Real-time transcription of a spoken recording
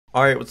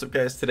Alright, what's up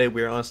guys? Today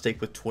we are on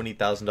stake with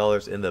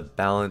 $20,000 in the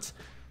balance.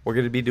 We're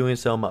going to be doing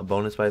some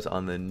bonus buys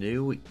on the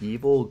new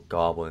Evil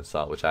Goblin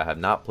slot, which I have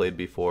not played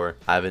before.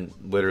 I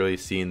haven't literally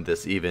seen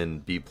this even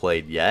be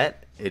played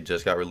yet. It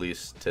just got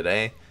released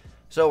today.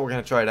 So we're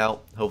going to try it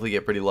out. Hopefully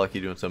get pretty lucky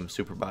doing some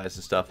super buys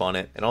and stuff on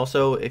it. And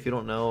also, if you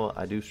don't know,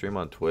 I do stream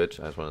on Twitch.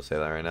 I just want to say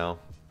that right now.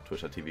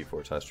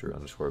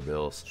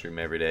 Twitch.tv/Drew_Bills. Stream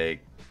every day.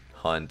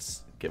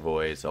 Hunts,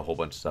 giveaways, a whole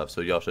bunch of stuff.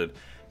 So y'all should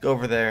go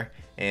over there.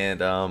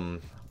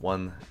 And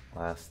one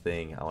last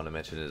thing I want to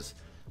mention is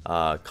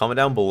comment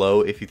down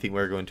below if you think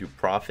we're going to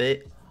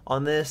profit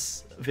on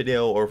this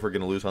video or if we're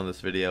going to lose on this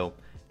video,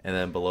 and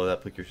then below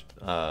that put your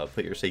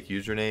stake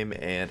username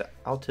and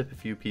I'll tip a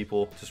few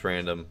people, just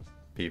random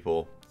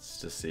people,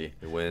 just to see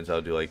who wins.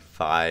 I'll do like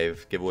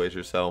 5 giveaways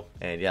or so,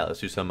 and yeah, let's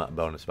do some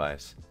bonus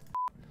buys.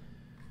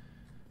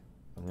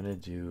 I'm gonna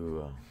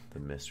do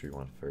the mystery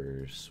one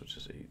first, which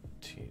is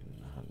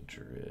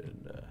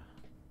 1800.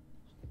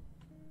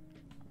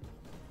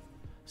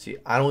 See,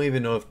 I don't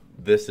even know if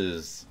this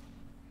is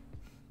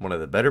one of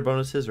the better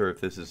bonuses or if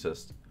this is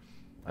just,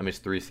 I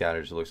missed 3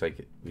 scatters. It looks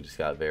like we just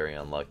got very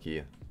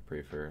unlucky.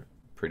 Pretty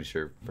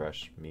sure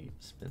fresh meat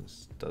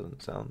spins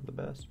doesn't sound the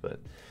best,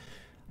 but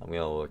I'm going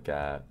to look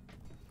at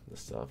the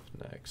stuff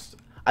next.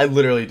 I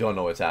literally don't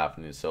know what's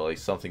happening, so like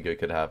something good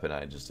could happen.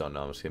 I just don't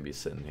know. I'm just going to be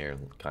sitting here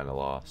kind of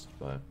lost,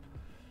 but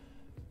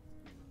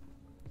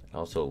it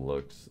also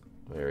looks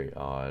very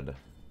odd.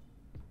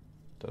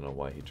 Don't know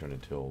why he turned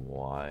into a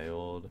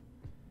wild.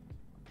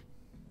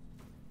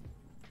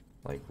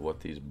 Like what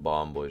these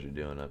bomb boys are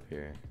doing up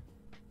here.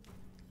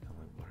 I'm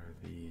like, what are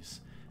these?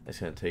 It's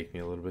gonna take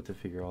me a little bit to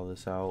figure all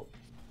this out.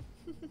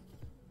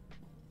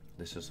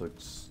 This just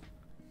looks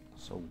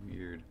so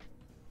weird.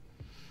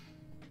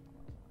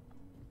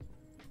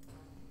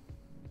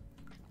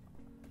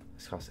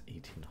 This costs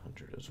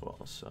 1800 as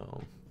well,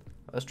 so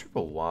that's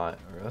triple wild,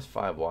 or that's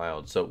 5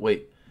 wild. So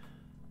wait,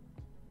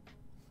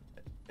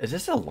 is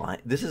this a line?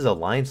 This is a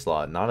line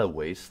slot, not a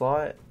waste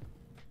slot.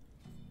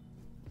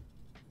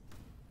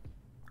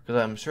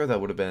 Because I'm sure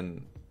that would have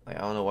been, like, I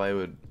don't know why it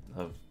would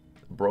have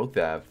broke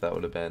that if that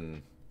would have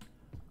been,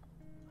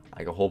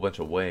 like, a whole bunch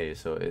of ways.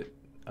 So it,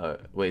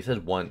 wait, it says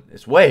one,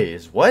 it's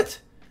ways, what?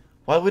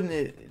 Why wouldn't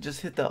it just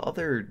hit the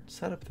other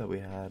setup that we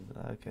had?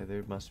 Okay,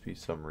 there must be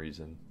some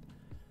reason.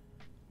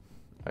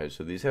 Alright,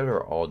 so these guys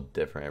are all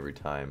different every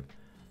time.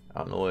 I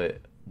don't know what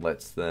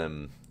lets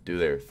them do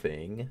their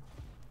thing.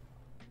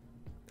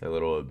 Their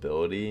little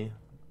ability.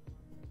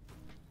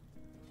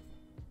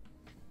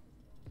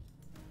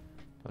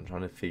 I'm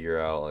trying to figure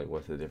out like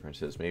what the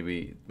difference is.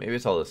 Maybe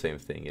it's all the same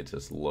thing. It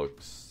just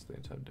looks, they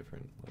just have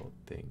different little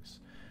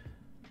things.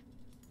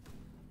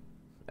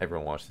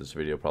 Everyone watching this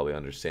video probably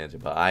understands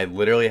it, but I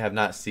literally have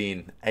not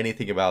seen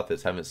anything about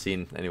this. Haven't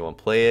seen anyone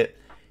play it.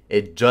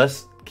 It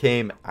just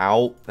came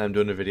out. I'm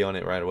doing a video on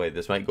it right away.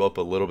 This might go up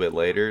a little bit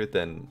later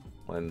than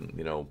when,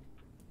 you know,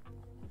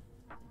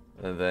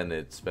 and then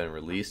it's been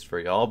released for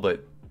y'all,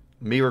 but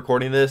me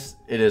recording this,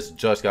 it has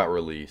just got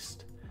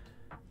released.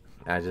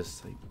 I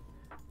just like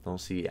don't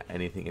see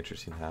anything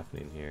interesting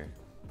happening here.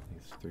 I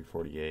think it's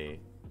 348.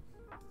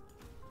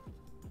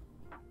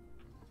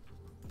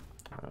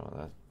 Oh,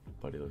 that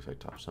buddy looks like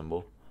top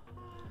symbol.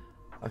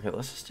 Okay,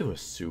 let's just do a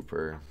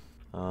super.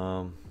 Do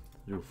a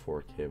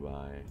 4K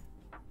buy.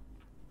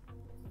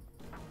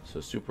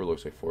 So super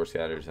looks like 4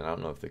 scatters, and I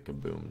don't know if the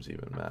kabooms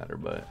even matter,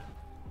 but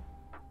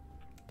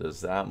does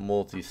that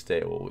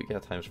multi-stay? Well, we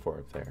got times 4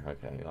 up there.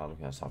 Okay, I'm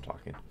gonna stop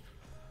talking.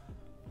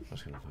 I'm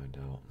just gonna find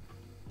out.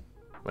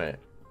 Wait.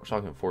 We're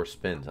talking 4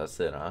 spins, that's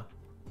it, huh?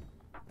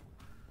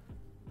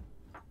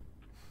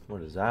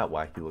 What is that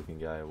wacky looking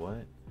guy?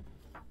 What?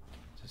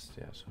 Just,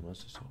 yeah, so it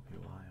must just all be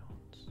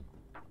wilds.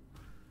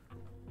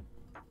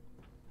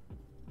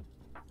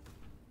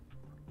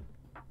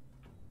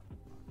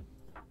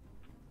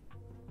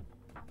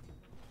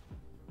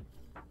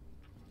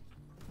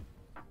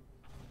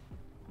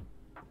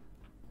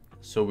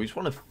 So we just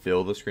want to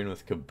fill the screen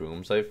with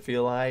kabooms, I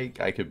feel like.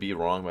 I could be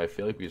wrong, but I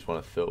feel like we just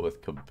want to fill it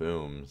with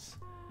kabooms.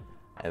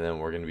 And then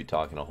we're going to be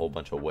talking a whole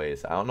bunch of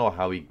ways. I don't know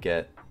how we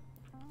get,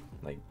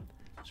 like,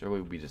 is there a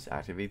way we just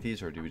activate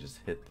these, or do we just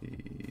hit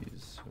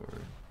these?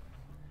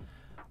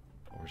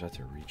 Or is that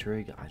to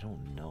retrig? I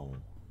don't know.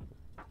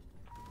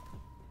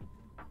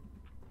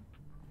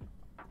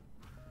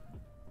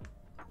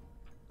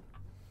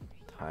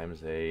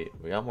 Times 8.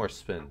 We got more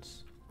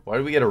spins. Why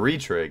did we get a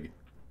retrig?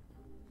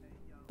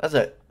 That's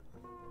a...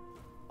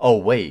 Oh,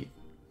 wait.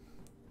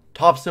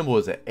 Top symbol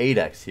is an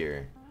 8x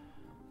here.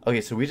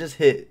 Okay, so we just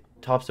hit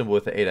top symbol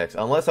with the 8x.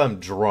 Unless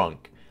I'm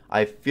drunk.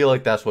 I feel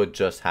like that's what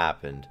just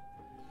happened.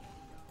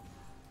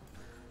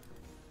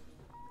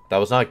 That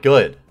was not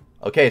good.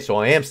 Okay, so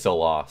I am still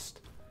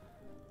lost.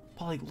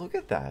 But like, look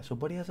at that. So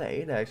buddy has an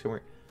 8x, and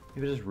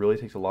maybe it just really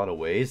takes a lot of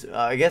ways.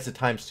 I guess the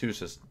times 2 is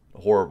just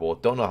horrible.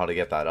 Don't know how to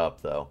get that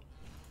up though.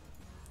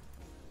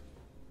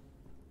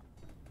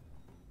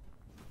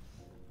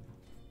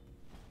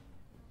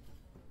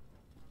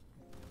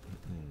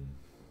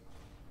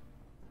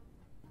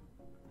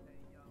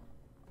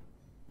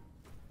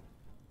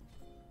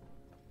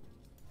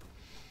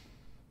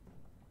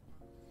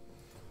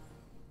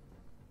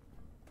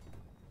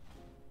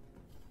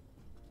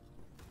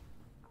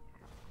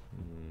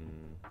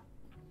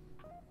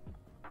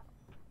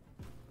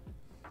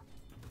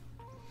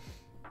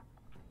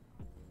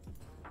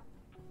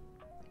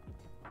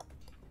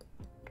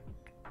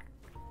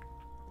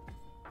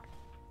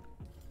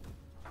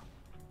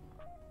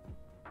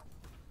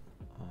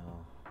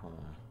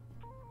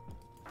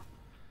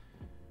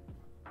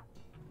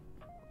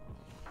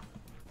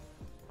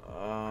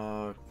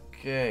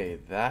 Okay,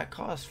 that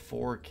cost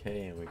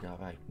 4K and we got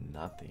back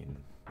nothing.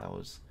 That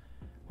was...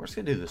 We're just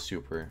gonna do the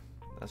super.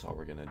 That's all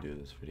we're gonna do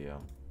this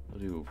video. We'll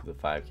do the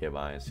 5K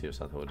buy and see if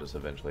something will just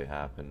eventually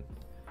happen.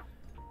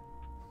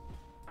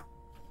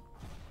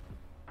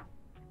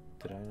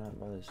 Did I not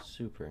buy this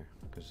super?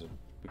 Because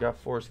we got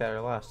 4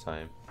 scatter last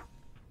time.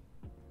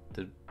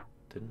 Didn't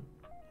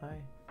I?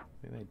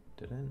 Maybe I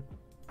didn't.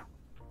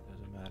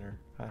 Doesn't matter.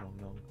 I don't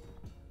know.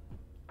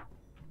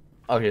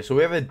 Okay, so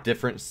we have a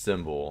different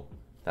symbol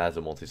that has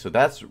a multi. So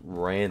that's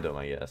random,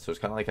 I guess. So it's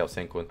kind of like how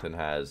San Quentin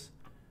has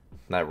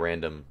that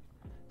random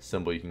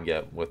symbol you can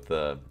get with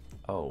the...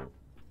 Oh.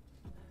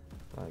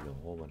 Like a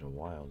whole bunch of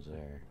wilds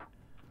there.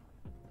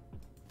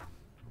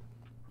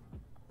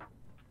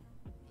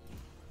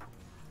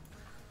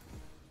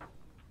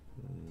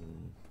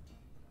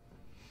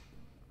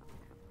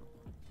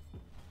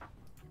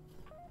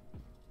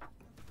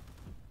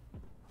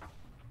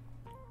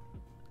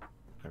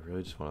 I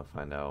really just want to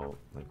find out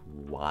like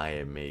why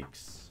it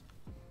makes...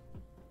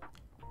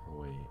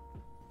 Oh,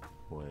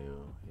 wait,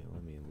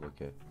 let me look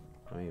at...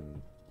 Let me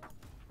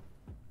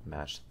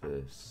match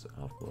this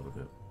up a little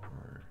bit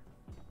more.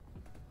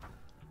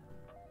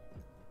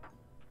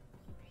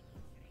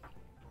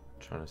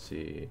 Trying to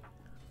see...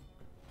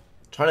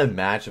 Trying to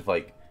match if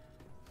like...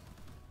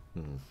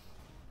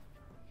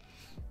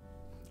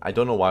 I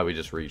don't know why we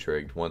just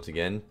retrigged once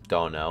again.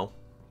 Don't know,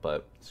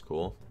 but it's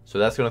cool. So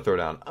that's gonna throw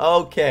down.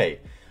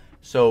 Okay,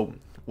 so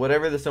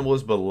whatever the symbol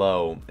is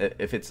below,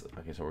 if it's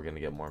okay, so we're gonna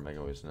get more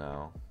mega waves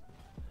now.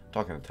 I'm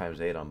talking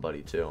 ×8 on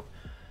Buddy too.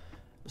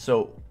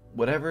 So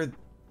whatever,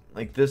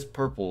 like this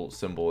purple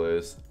symbol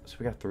is. So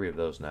we got 3 of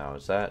those now.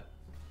 Is that?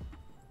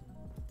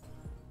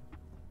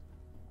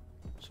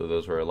 So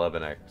those were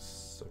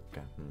 11x.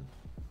 Okay.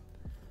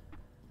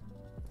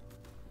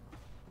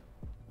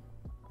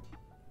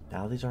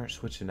 Now these aren't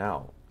switching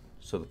out.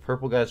 So the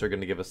purple guys are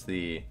going to give us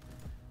the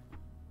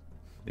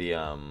okay,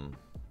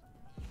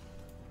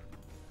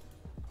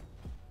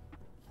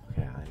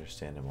 I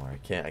understand it more. I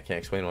can't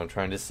explain what I'm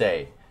trying to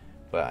say,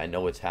 but I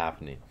know what's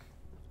happening.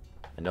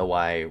 I know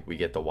why we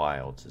get the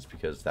wilds. It's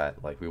because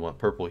that like we want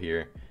purple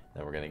here,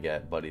 then we're going to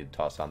get Buddy to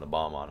toss down the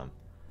bomb on him.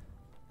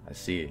 I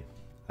see.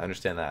 I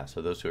understand that.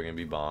 So those 2 are going to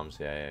be bombs.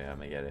 Yeah,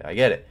 I get it. I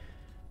get it.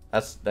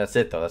 That's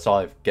it though. That's all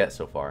I get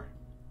so far.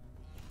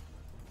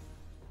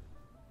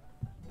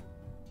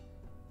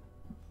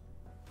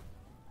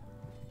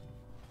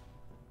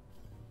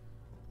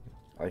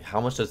 Like,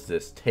 how much does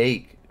this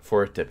take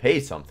for it to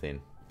pay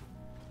something?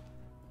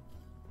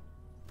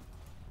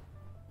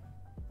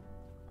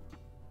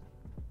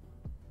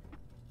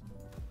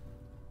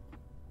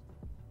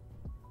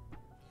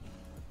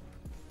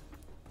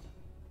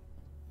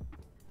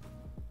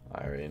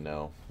 I already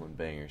know. When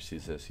Banger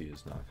sees this, he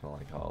is not going to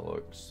like how it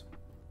looks.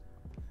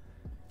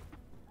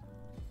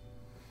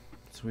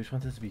 So we just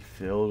want this to be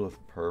filled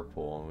with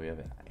purple, and we have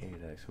an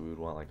 8x, so we would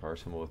want like our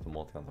symbol with the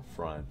multi on the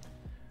front.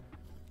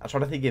 I'm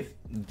trying to think if...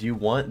 Do you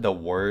want the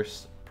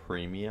worst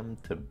premium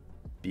to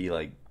be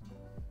like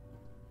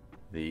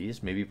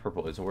these? Maybe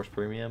purple is the worst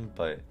premium,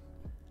 but...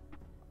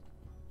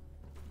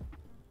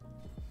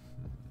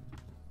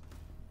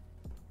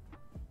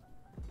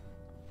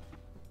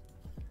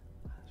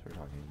 So we're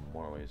talking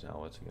more ways now.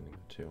 What's it going to go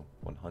to?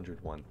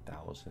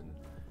 101,000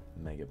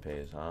 mega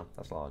pays, huh?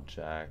 That's a lot of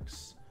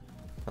jacks.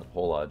 Not a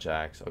whole lot of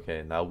jacks.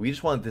 Okay, now we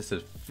just want this to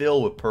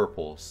fill with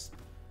purples.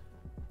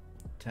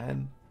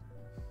 10...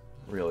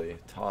 Really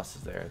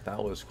tosses there.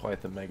 That was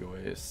quite the mega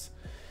waste.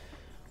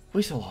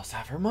 We still lost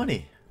half our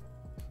money.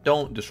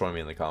 Don't destroy me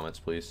in the comments,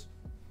 please.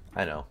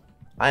 I know.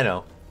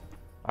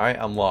 Alright,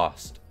 I'm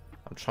lost.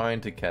 I'm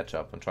trying to catch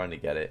up. I'm trying to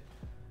get it.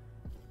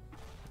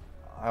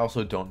 I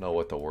also don't know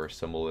what the worst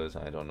symbol is.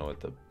 I don't know what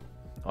the...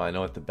 Oh, I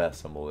know what the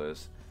best symbol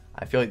is.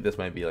 I feel like this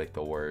might be like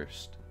the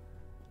worst.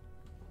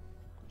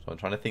 So I'm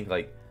trying to think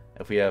like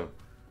if we have...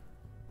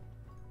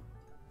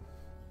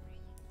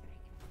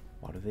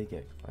 What do they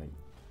get? Like...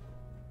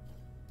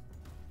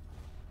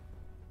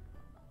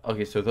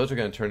 Okay, so those are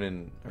going to turn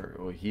in, or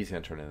well, he's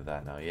going to turn into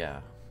that now, yeah.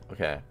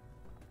 Okay.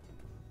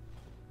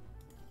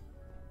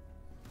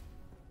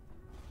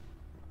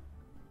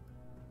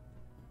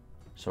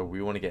 So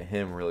we want to get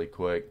him really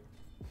quick,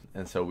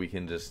 and so we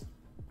can just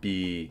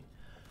be...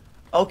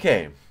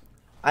 Okay,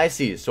 I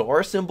see. So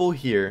our symbol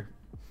here,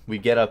 we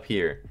get up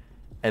here,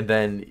 and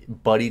then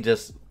Buddy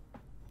just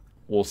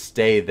will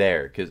stay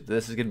there, because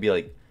this is going to be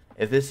like,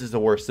 if this is the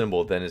worst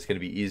symbol, then it's going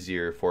to be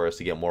easier for us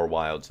to get more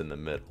wilds in the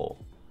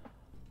middle.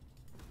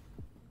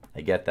 I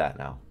get that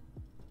now.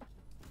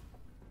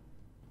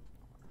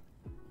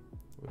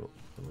 We're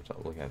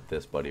looking at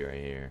this Buddy right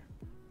here.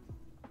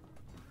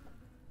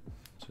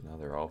 So now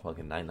they're all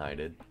fucking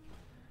 9-nighted.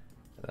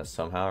 That's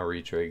somehow a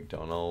retrig.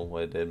 Don't know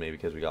what it did. Maybe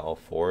because we got all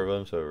 4 of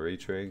them, so it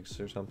retrigs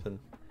or something.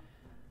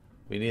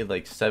 We need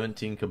like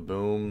 17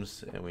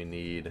 kabooms, and we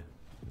need...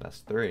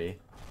 That's 3.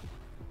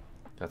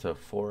 That's a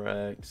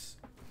 4x.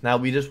 Now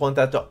we just want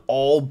that to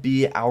all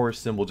be our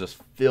symbol just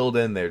filled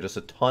in there. Just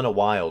a ton of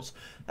wilds.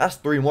 That's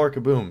 3 more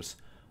kabooms.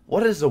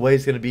 What is the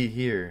waste going to be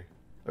here?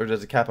 Or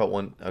does it cap at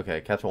 1? Okay,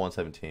 it caps at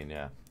 117,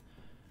 yeah.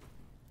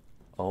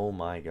 Oh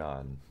my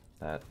god.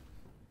 That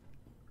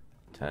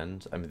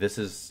tens. I mean, this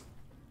is.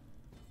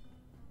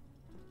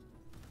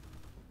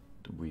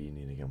 We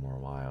need to get more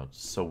wilds.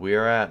 So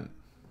we're at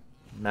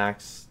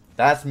max.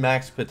 That's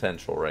max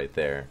potential right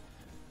there.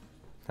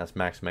 That's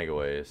max mega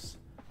waves.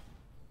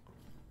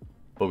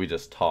 But we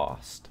just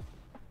tossed.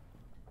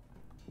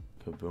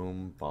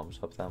 Kaboom bumps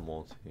up that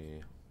multi.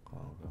 Go,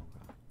 go, go.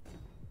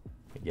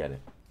 I get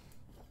it.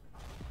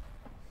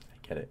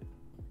 I get it.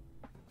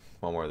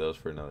 One more of those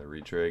for another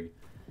retrig.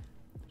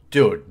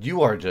 Dude,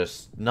 you are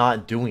just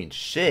not doing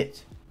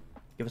shit.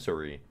 Give us a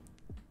re.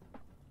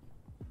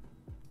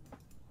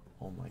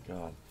 Oh my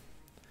god.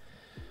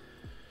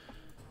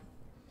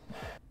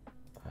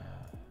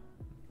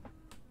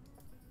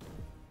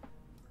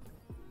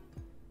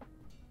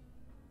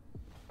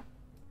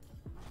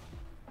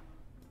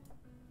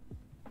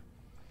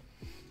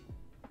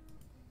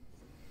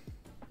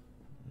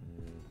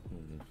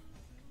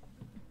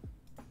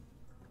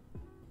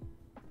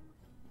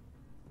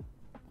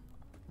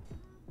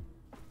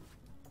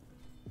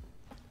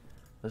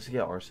 Let's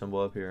get our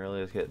symbol up here early.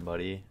 Let's get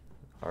Buddy,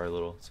 our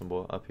little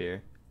symbol, up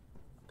here.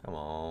 Come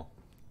on.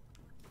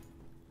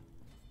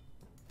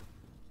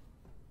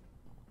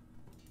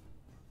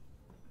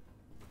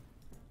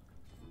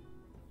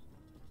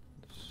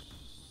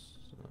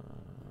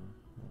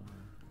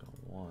 Got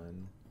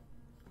one.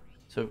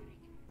 So.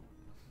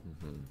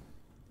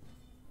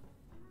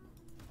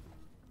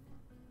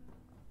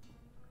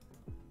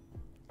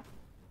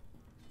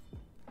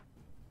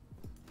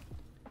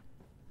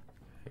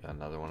 Got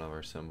another one of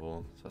our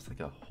symbol. So that's like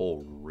a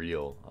whole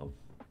reel of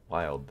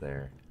wild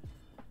there.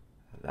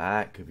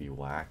 That could be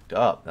whacked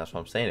up. That's what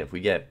I'm saying. If we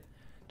get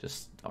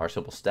just our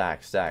symbol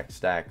stacked, stacked,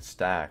 stacked,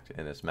 stacked,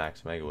 and it's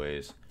max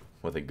megaways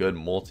with a good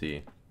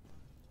multi.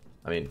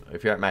 I mean,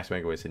 if you're at max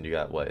megaways, then you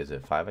got, what is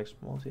it, 5x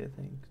multi, I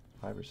think?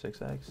 5 or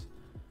 6x?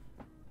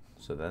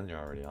 So then you're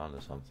already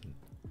onto something.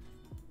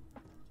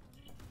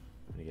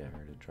 Let me get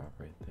her to drop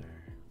right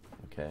there.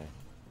 Okay.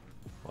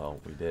 Well,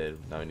 we did.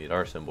 Now we need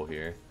our symbol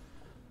here.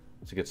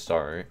 It's a good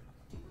start.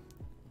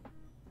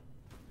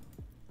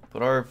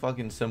 Put our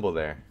fucking symbol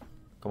there.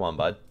 Come on,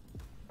 bud.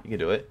 You can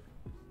do it.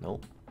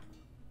 Nope.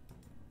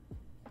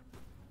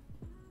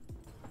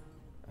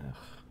 Ugh.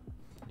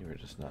 You were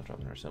just not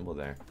dropping our symbol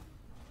there.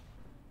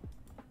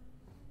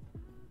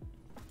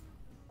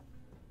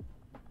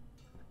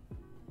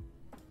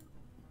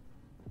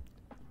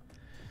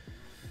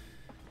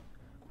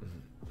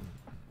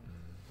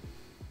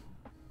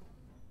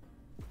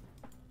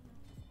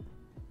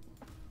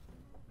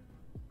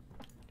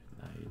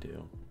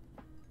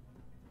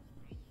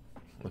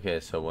 Okay,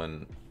 so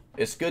when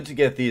it's good to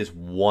get these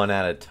one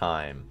at a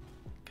time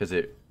because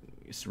it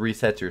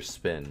resets your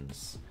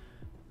spins.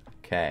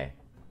 Okay,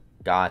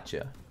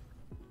 gotcha.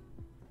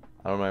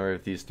 I don't remember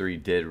if these three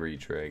did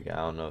retrig. I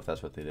don't know if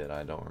that's what they did.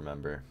 I don't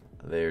remember.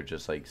 They're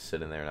just like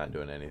sitting there not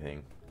doing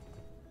anything.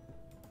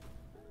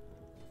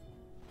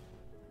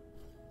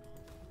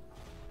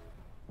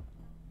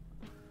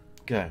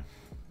 Okay.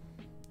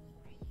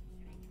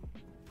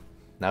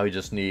 Now we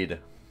just need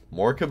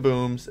more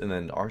kabooms, and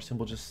then our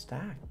symbol just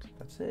stacked.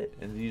 That's it.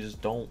 And you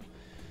just don't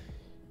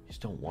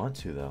want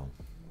to though.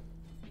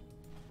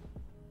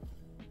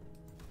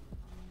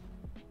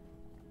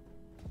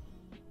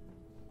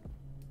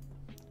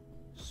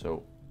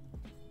 So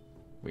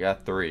we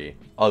got 3.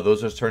 Oh,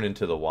 those just turn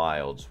into the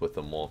wilds with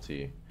the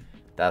multi.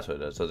 That's what it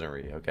does. Doesn't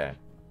read. Okay.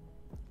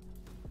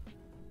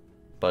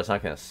 But it's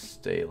not gonna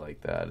stay like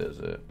that, is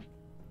it?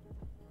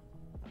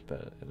 I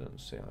bet it doesn't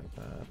stay like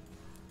that.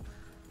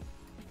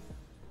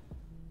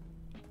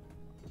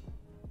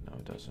 No,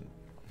 it doesn't.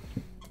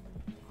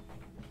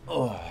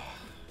 Oh.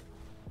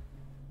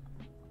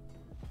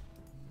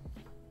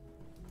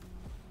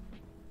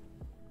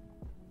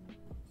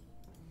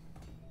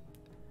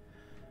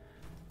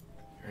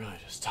 You're really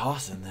just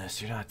tossing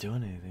this. You're not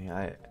doing anything.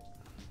 I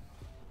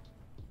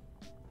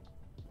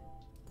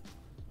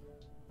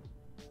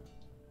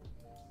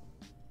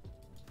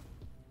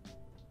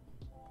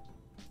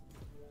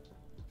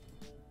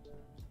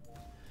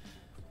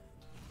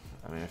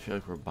mean, I feel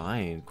like we're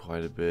buying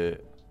quite a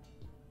bit.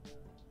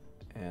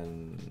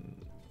 And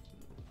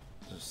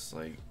just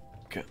like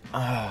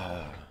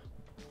nice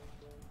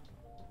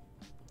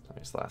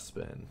last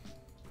spin.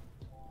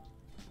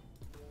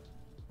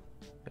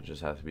 I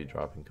just have to be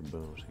dropping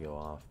kabooms to go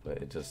off, but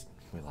it just,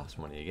 we lost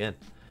money again.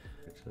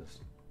 It just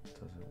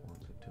doesn't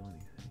want to do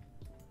anything.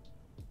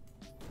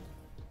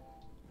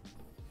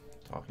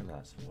 Talking to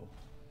that symbol.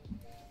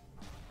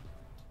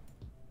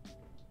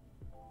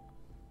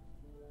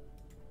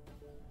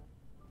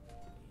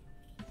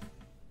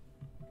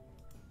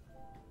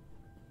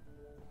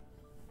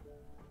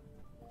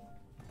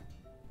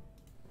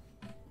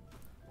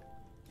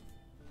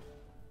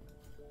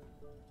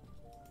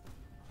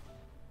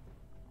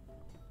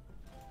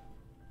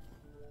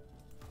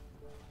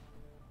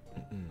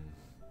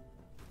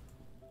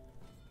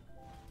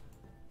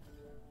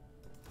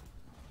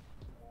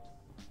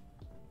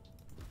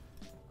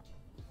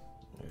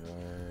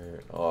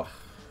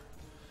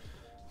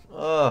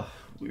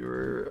 We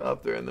were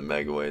up there in the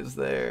megaways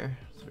there.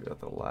 So we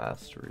got the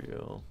last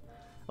reel.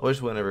 I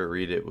wish whenever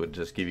read it would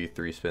just give you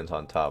 3 spins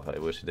on top. I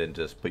wish it didn't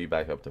just put you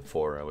back up to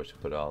 4. I wish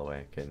it put it all the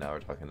way. Okay, now we're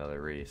talking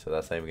another re. So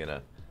that's not even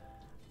gonna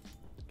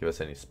give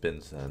us any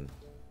spins then.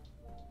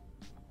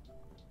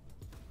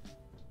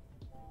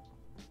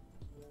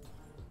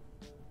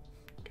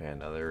 Okay,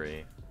 another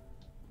re.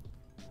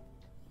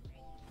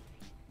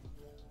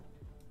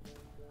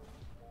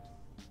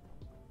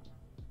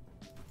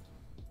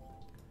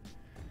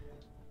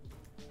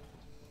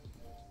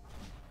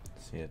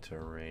 See it to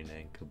rain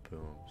and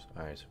kabooms.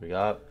 Alright, so we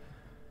got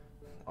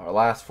our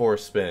last 4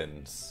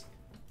 spins.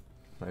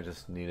 I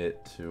just need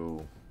it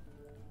to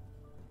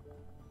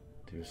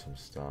do some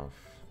stuff.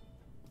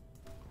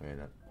 Wait,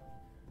 a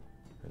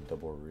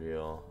double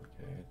reel.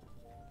 Okay.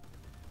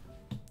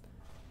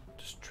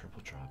 Just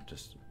triple drop.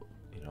 Just,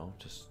 you know,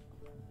 just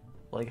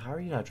like, how are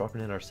you not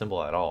dropping in our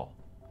symbol at all?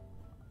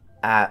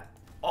 At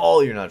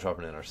all, you're not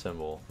dropping in our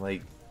symbol.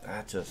 Like,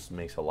 that just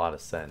makes a lot of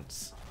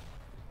sense.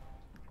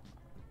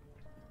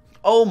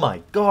 Oh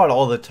my god,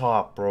 all the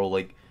top, bro.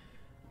 Like,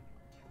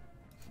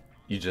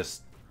 you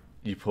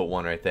put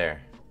 1 right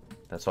there.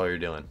 That's all you're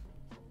doing.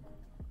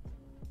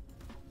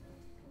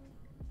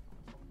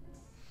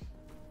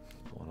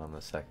 1 on the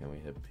second, we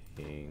hit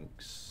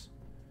pinks.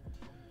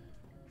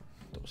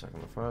 Double second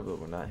on the front, but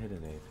we're not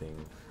hitting anything.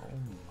 Oh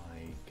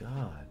my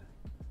god.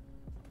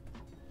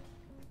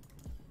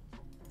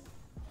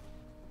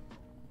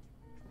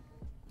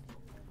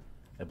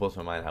 It blows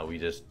my mind how we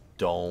just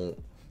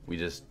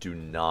do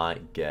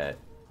not get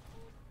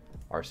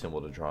our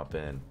symbol to drop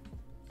in.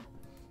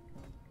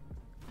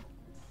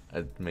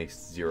 It makes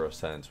 0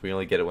 sense. We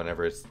only get it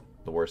whenever it's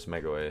the worst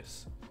Mega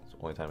Ace. It's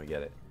the only time we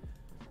get it.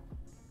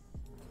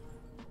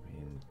 I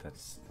mean,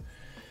 that's...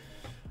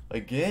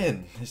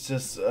 Again, it's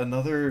just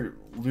another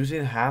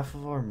losing half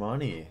of our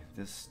money.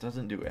 This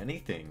doesn't do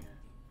anything.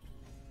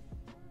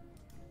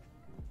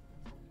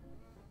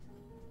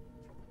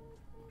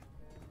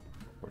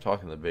 We're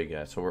talking the big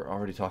guy, so we're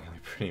already talking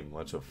like pretty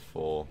much a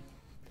full...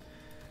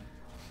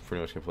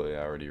 Pretty much completely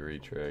already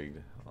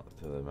retrigged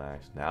to the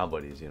max. Now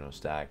buddy's, you know,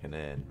 stacking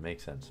in.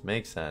 Makes sense.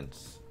 Makes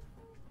sense.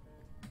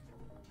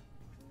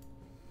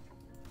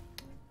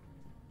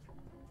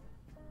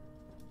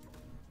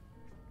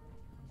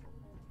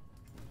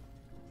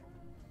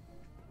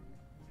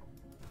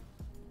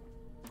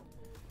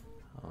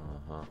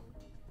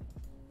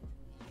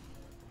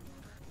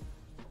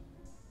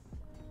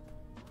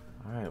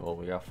 Alright, well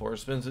we got 4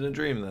 spins in a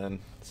dream then.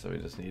 So we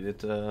just needed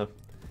to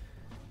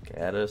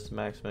get us to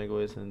max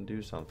megaways and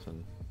do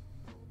something.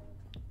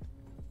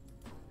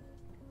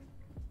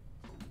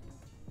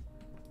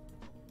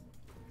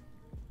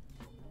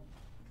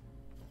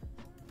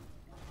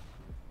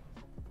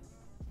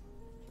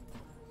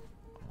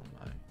 Oh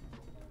my.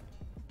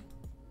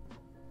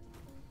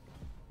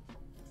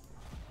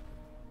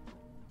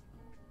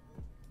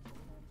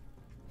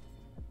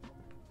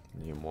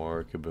 Need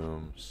more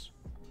kabooms.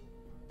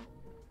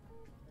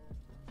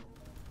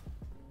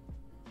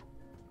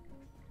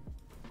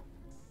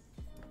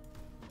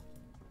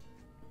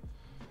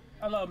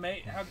 Hello,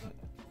 mate. How...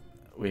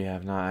 We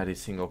have not had a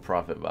single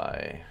profit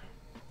buy.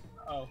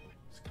 Oh.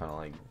 It's kind of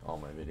like all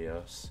my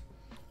videos.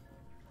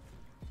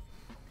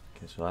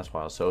 Okay, so that's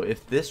wild. So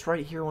if this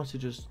right here wants to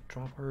just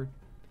drop her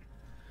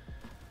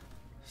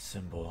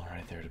symbol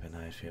right there, would have been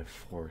nice. We have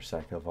 4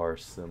 sec of our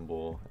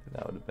symbol. And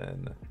that would have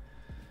been a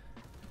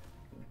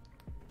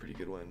pretty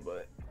good win,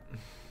 but...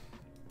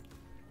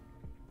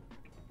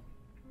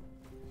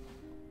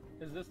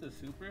 Is this the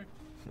super?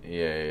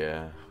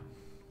 Yeah.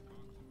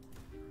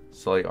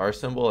 So like our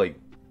symbol, like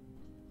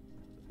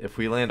if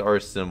we land our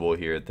symbol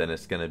here, then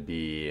it's gonna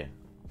be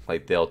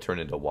like they'll turn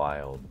into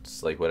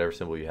wilds, like whatever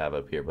symbol you have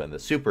up here. But in the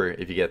super,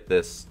 if you get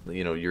this,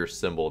 you know, your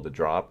symbol to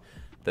drop,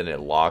 then it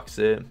locks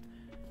it,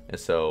 and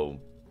so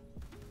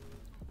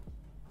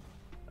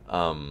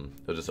it'll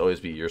just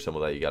always be your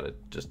symbol that you gotta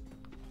just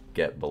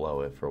get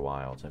below it for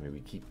wilds. I mean,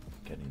 we keep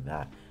getting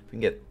that. If we can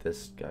get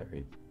this guy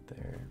right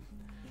there.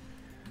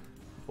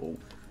 Oh.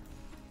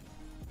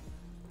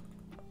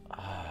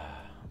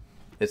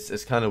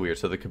 It's kind of weird.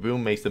 So the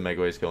kaboom makes the Mega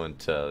Waves go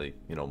into, like,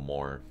 you know,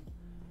 more.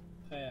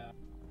 Yeah.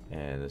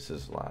 And this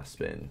is last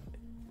spin.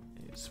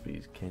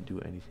 We can't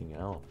do anything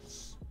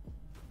else.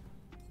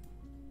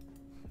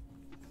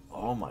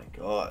 Oh my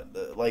god.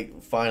 Like,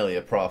 finally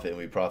a profit, and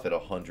we profit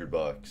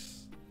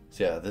 $100.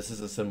 So yeah, this is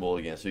a symbol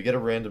again. So you get a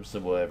random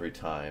symbol every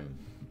time.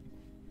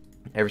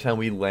 Every time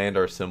we land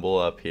our symbol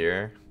up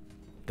here,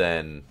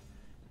 then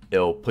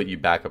it'll put you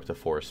back up to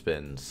 4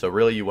 spins. So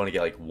really you want to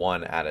get like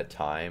 1 at a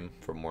time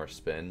for more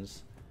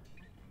spins.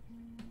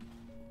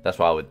 That's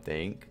what I would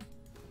think.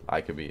 I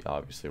could be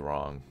obviously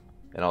wrong.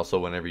 And also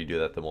whenever you do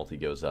that, the multi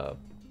goes up.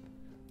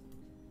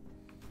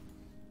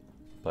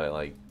 But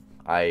like,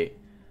 I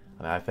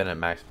mean, I've been at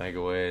max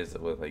megaways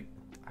with like,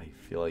 I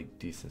feel like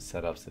decent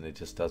setups, and it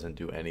just doesn't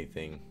do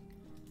anything.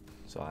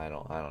 So I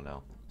don't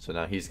know. So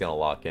now he's gonna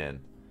lock in.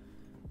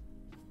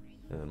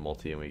 And then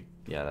multi, and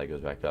yeah, that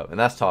goes back up. And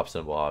that's top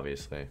symbol,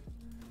 obviously.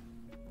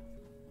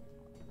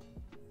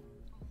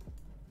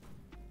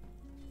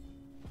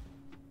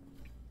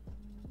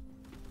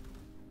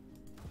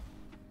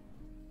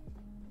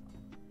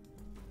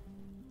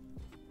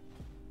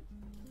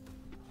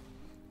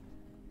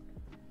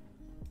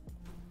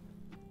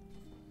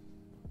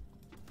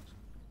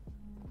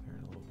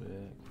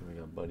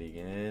 buddy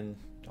again.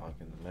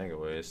 Talking the mega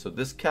ways. So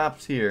this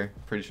cap's here.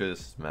 Pretty sure this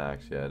is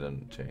max. Yeah, it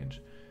doesn't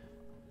change.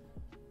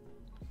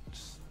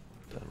 Just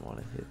doesn't want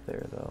to hit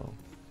there though.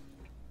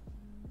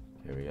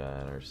 Here we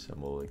got our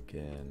symbol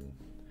again.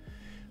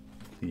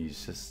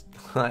 Please just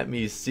let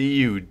me see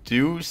you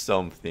do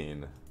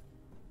something.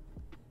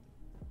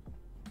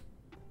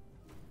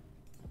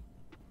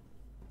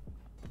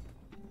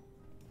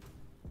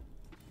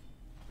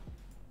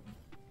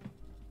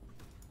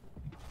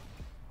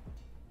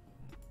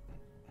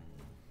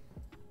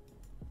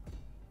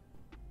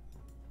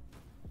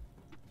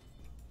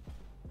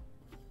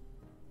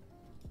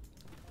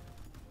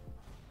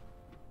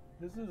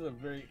 This is a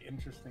very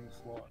interesting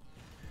slot.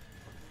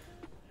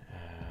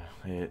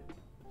 It's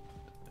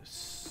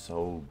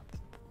so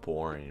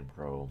boring,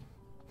 bro.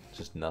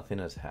 Just nothing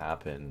has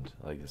happened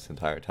like this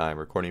entire time.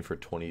 Recording for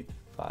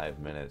 25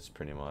 minutes,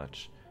 pretty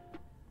much.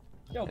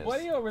 Yo,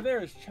 buddy over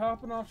there is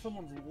chopping off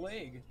someone's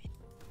leg.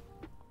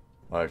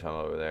 Other time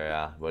over there,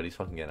 yeah. Buddy's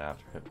fucking getting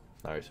after him.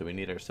 Alright, so we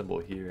need our symbol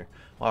here.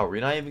 Wow,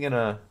 we're not even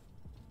gonna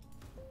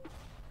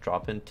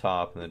drop in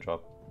top and then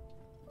drop.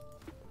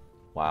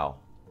 Wow.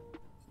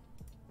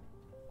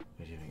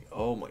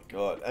 Oh my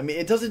god. I mean,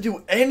 it doesn't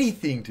do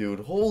anything,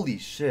 dude. Holy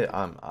shit.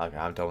 I'm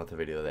done with the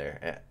video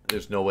there.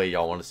 There's no way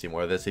y'all want to see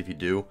more of this. If you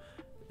do,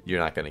 you're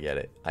not gonna get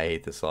it. I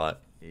hate this a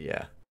lot.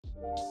 Yeah.